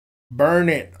Burn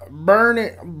it, burn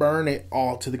it, burn it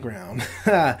all to the ground.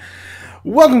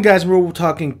 Welcome, guys. We're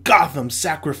talking Gotham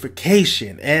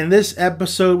Scarification, and this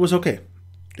episode was okay.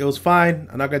 It was fine.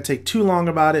 I'm not going to take too long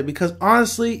about it because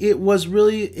honestly, it was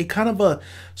really a kind of a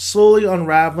slowly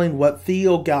unraveling what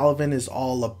Theo Galvin is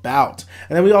all about.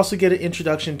 And then we also get an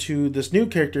introduction to this new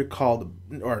character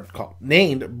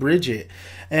named Bridget,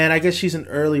 and I guess she's an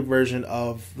early version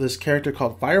of this character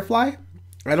called Firefly.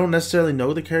 I don't necessarily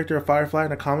know the character of Firefly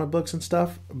in the comic books and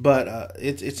stuff, but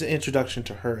it's an introduction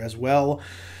to her as well.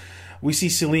 We see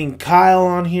Selene Kyle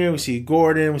on here. We see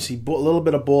Gordon. We see a little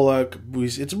bit of Bullock.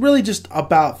 It's really just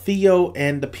about Theo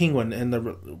and the Penguin, and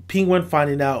the Penguin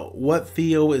finding out what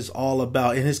Theo is all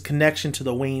about and his connection to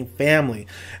the Wayne family.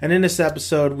 And in this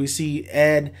episode, we see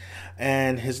Ed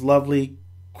and his lovely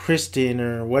Kristen,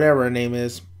 or whatever her name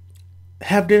is,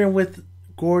 have dinner with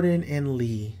Gordon and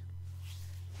Lee.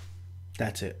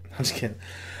 That's it. I'm just kidding.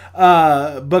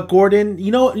 But Gordon,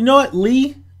 you know what?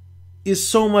 Lee is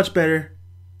so much better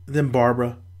than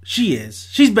Barbara. She is.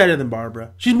 She's better than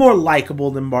Barbara. She's more likable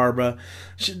than Barbara.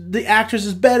 The actress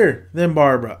is better than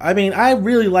Barbara. I mean, I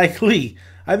really like Lee.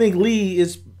 I think Lee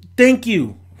is... Thank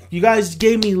you. You guys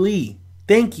gave me Lee.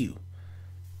 Thank you.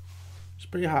 She's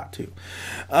pretty hot, too.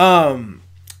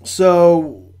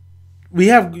 So...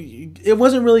 it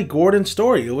wasn't really Gordon's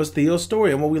story. It was Theo's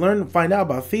story. And what we find out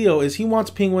about Theo is he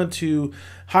wants Penguin to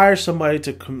hire somebody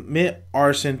to commit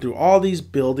arson through all these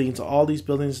buildings,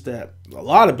 a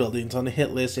lot of buildings on the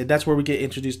hit list. And that's where we get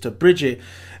introduced to Bridget.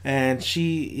 And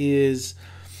she is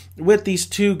with these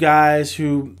two guys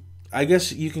who I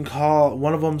guess you can call,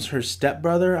 one of them's her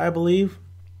stepbrother, I believe.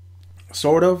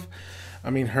 Sort of. I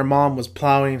mean, her mom was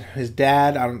plowing his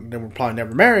dad. They were probably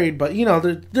never married, but,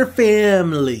 they're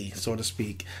family, so to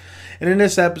speak. And in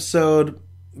this episode,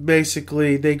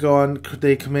 basically, they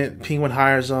commit, Penguin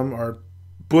hires them, or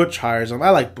Butch hires them.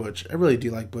 I like Butch. I really do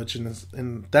like Butch,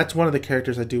 and that's one of the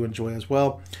characters I do enjoy as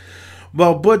well.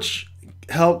 Well, Butch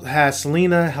has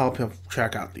Selena help him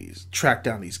track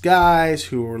down these guys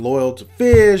who were loyal to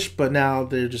fish, but now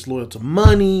they're just loyal to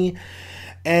money.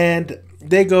 And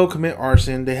they go commit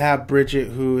arson. They have Bridget,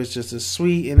 who is just a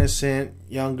sweet, innocent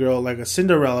young girl, like a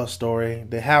Cinderella story.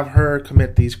 They have her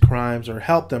commit these crimes, or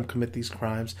help them commit these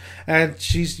crimes. And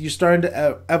you're starting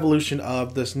the evolution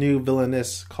of this new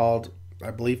villainess called, I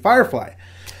believe, Firefly.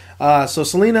 So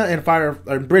Selena and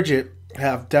Bridget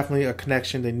have definitely a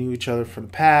connection. They knew each other from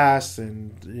the past,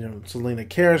 and Selena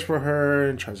cares for her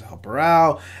and tries to help her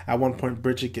out. At one point,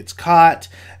 Bridget gets caught,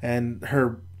 and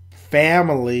her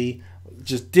family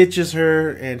just ditches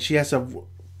her, and she has to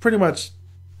pretty much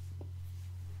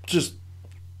just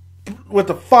with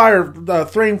the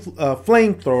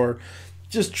flamethrower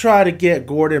just try to get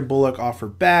Gordon Bullock off her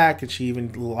back, and she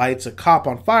even lights a cop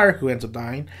on fire who ends up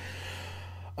dying.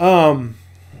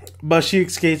 But she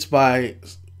escapes by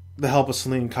the help of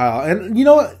Selene Kyle, and you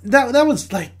know what? That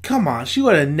was like, come on, she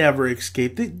would have never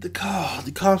escaped. The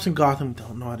cops in Gotham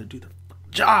don't know how to do the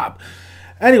job.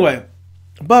 Anyway.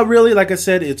 But really, like I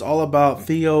said, it's all about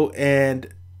Theo,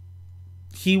 and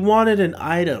he wanted an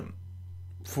item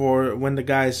for when the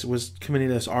guys was committing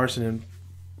this arson and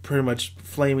pretty much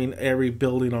flaming every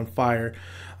building on fire.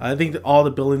 I think that all the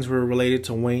buildings were related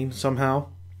to Wayne somehow.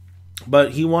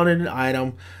 But he wanted an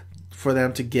item for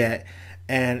them to get,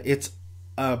 and it's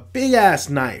a big-ass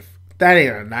knife. That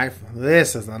ain't a knife.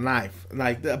 This is a knife.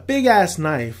 Like, a big-ass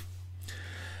knife.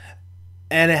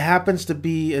 And it happens to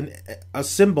be a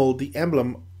symbol, the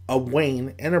emblem of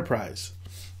Wayne Enterprise.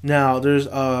 Now,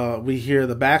 we hear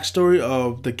the backstory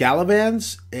of the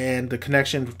Galvins and the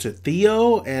connection to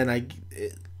Theo, and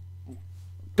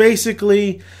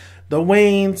basically the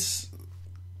Waynes,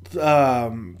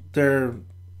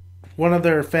 one of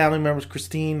their family members,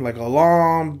 Christine, like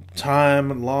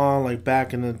like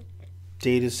back in the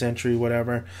dated century,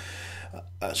 whatever.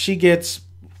 She gets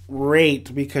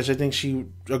raped because I think she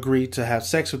agreed to have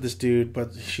sex with this dude,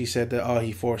 but she said that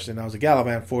he forced it. And that was a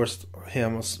Gallivan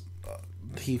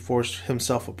he forced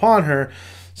himself upon her.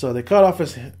 So they cut off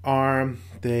his arm.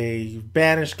 They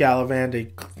banished Gallivan. They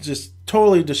just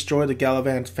totally destroyed the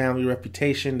Gallivan family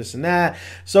reputation, this and that.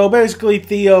 So basically,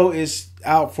 Theo is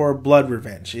out for blood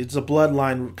revenge. It's a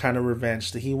bloodline kind of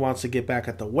revenge. That he wants to get back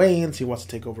at the Waynes. He wants to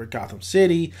take over Gotham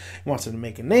City. He wants to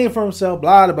make a name for himself.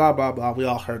 Blah, blah, blah, blah. We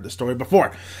all heard the story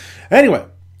before. Anyway,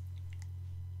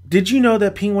 did you know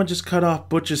that Penguin just cut off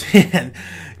Butch's hand?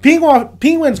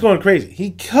 Penguin's going crazy.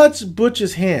 He cuts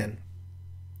Butch's hand,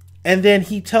 and then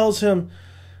he tells him,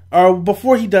 or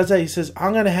before he does that, he says,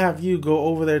 I'm going to have you go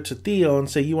over there to Theo and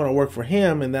say you want to work for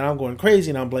him, and then I'm going crazy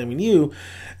and I'm blaming you.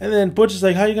 And then Butch is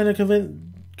like, how are you going to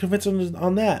convince him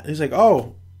on that? He's like,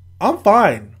 oh, I'm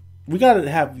fine. We got to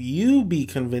have you be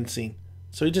convincing.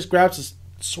 So he just grabs his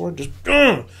sword and just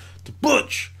to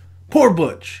Butch. Poor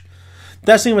Butch.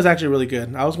 That scene was actually really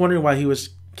good. I was wondering why he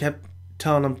kept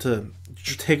telling him to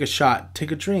take a shot,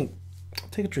 take a drink.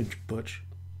 Take a drink, Butch.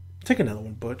 Take another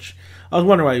one, Butch. I was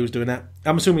wondering why he was doing that.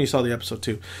 I'm assuming you saw the episode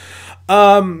too.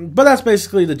 But that's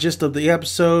basically the gist of the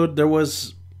episode. There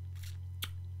was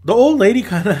the old lady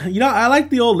kind of, I like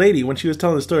the old lady when she was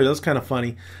telling the story. That was kind of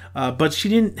funny. But she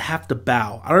didn't have to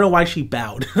bow. I don't know why she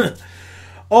bowed.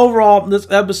 Overall, this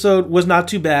episode was not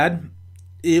too bad.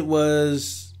 It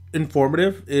was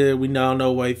informative. We now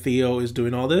know why Theo is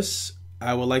doing all this.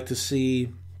 I would like to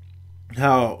see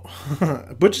how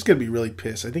Butch is going to be really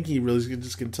pissed. I think he really is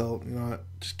just going to tell,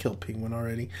 just kill Penguin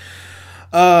already.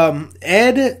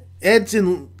 Ed's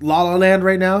in La La Land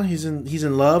right now. He's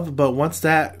in love, but once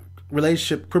that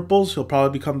relationship cripples, he'll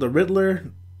probably become the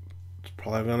Riddler. It's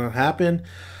probably going to happen.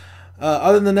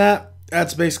 Other than that,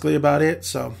 that's basically about it.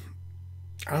 So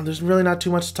there's really not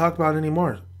too much to talk about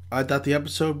anymore. I thought the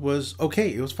episode was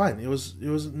okay. It was fine. It was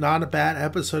not a bad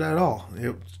episode at all.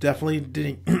 It definitely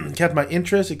didn't kept my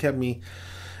interest. It kept me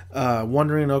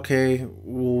wondering. Okay,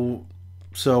 well,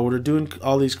 so they're doing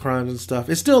all these crimes and stuff.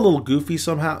 It's still a little goofy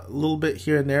somehow, a little bit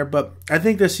here and there, but I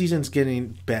think this season's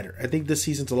getting better. I think this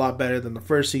season's a lot better than the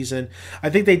first season. I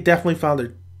think they definitely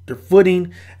found their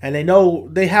footing, and they know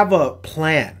they have a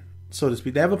plan, so to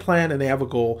speak. They have a plan and they have a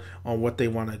goal on what they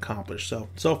want to accomplish.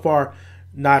 So far,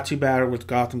 not too bad with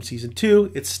Gotham Season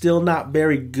 2. It's still not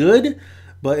very good,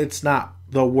 but it's not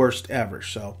the worst ever.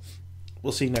 So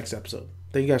we'll see you next episode.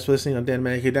 Thank you guys for listening on Dan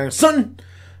Manic Down Sutton.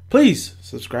 Please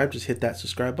subscribe. Just hit that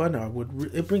subscribe button.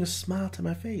 It bring a smile to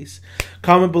my face.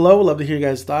 Comment below. We'd love to hear your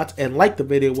guys' thoughts. And like the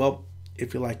video, well,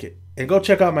 if you like it. And go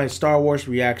check out my Star Wars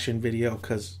reaction video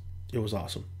because it was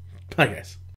awesome. Bye, guys.